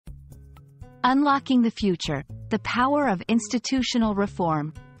Unlocking the Future: The Power of Institutional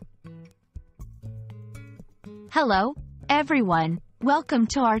Reform. Hello, everyone. Welcome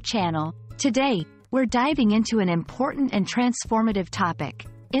to our channel. Today, we're diving into an important and transformative topic: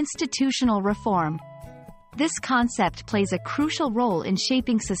 institutional reform. This concept plays a crucial role in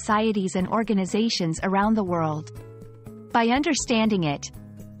shaping societies and organizations around the world. By understanding it,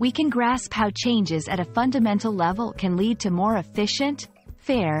 we can grasp how changes at a fundamental level can lead to more efficient,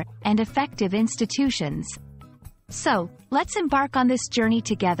 fair, and effective institutions. So, let's embark on this journey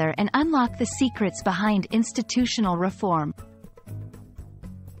together and unlock the secrets behind institutional reform.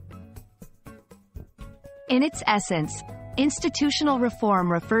 In its essence, institutional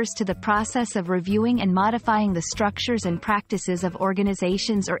reform refers to the process of reviewing and modifying the structures and practices of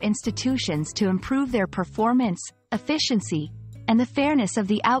organizations or institutions to improve their performance, efficiency, and the fairness of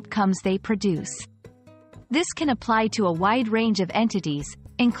the outcomes they produce. This can apply to a wide range of entities,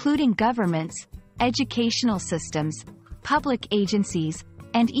 including governments, educational systems, public agencies,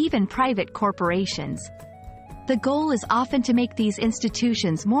 and even private corporations. The goal is often to make these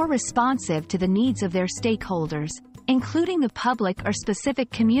institutions more responsive to the needs of their stakeholders, including the public or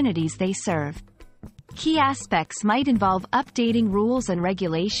specific communities they serve. Key aspects might involve updating rules and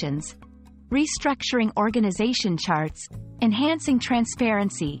regulations, restructuring organization charts, enhancing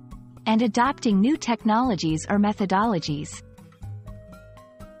transparency, and adopting new technologies or methodologies.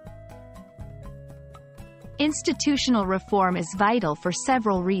 Institutional reform is vital for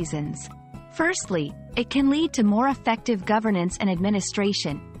several reasons. Firstly, it can lead to more effective governance and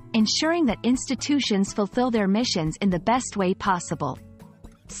administration, ensuring that institutions fulfill their missions in the best way possible.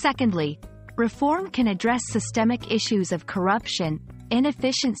 Secondly, reform can address systemic issues of corruption,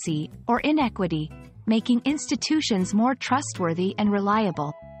 inefficiency, or inequity, making institutions more trustworthy and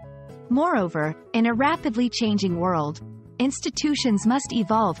reliable. Moreover, in a rapidly changing world, institutions must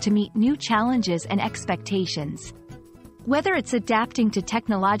evolve to meet new challenges and expectations. Whether it's adapting to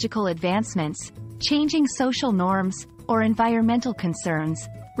technological advancements, changing social norms, or environmental concerns,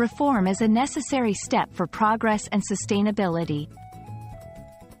 reform is a necessary step for progress and sustainability.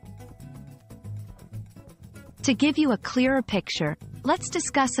 To give you a clearer picture, let's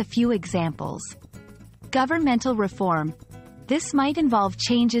discuss a few examples. Governmental reform. This might involve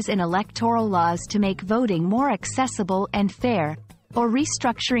changes in electoral laws to make voting more accessible and fair, or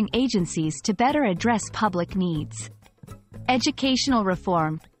restructuring agencies to better address public needs. Educational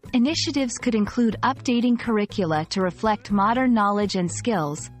reform. Initiatives could include updating curricula to reflect modern knowledge and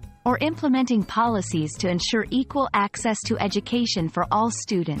skills, or implementing policies to ensure equal access to education for all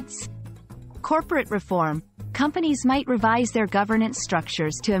students. Corporate reform. Companies might revise their governance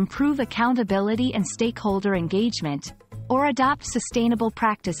structures to improve accountability and stakeholder engagement, or adopt sustainable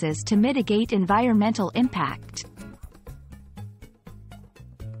practices to mitigate environmental impact.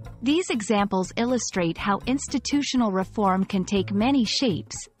 These examples illustrate how institutional reform can take many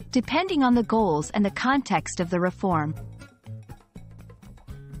shapes, depending on the goals and the context of the reform.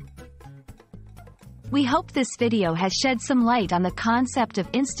 We hope this video has shed some light on the concept of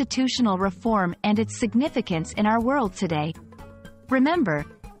institutional reform and its significance in our world today. Remember,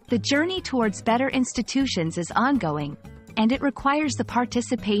 the journey towards better institutions is ongoing, and it requires the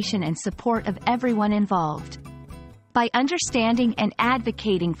participation and support of everyone involved. By understanding and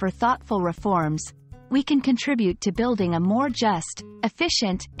advocating for thoughtful reforms, we can contribute to building a more just,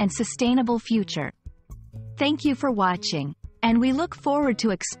 efficient, and sustainable future. Thank you for watching, and we look forward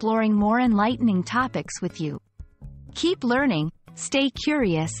to exploring more enlightening topics with you. Keep learning, stay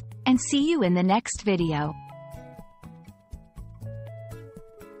curious, and see you in the next video.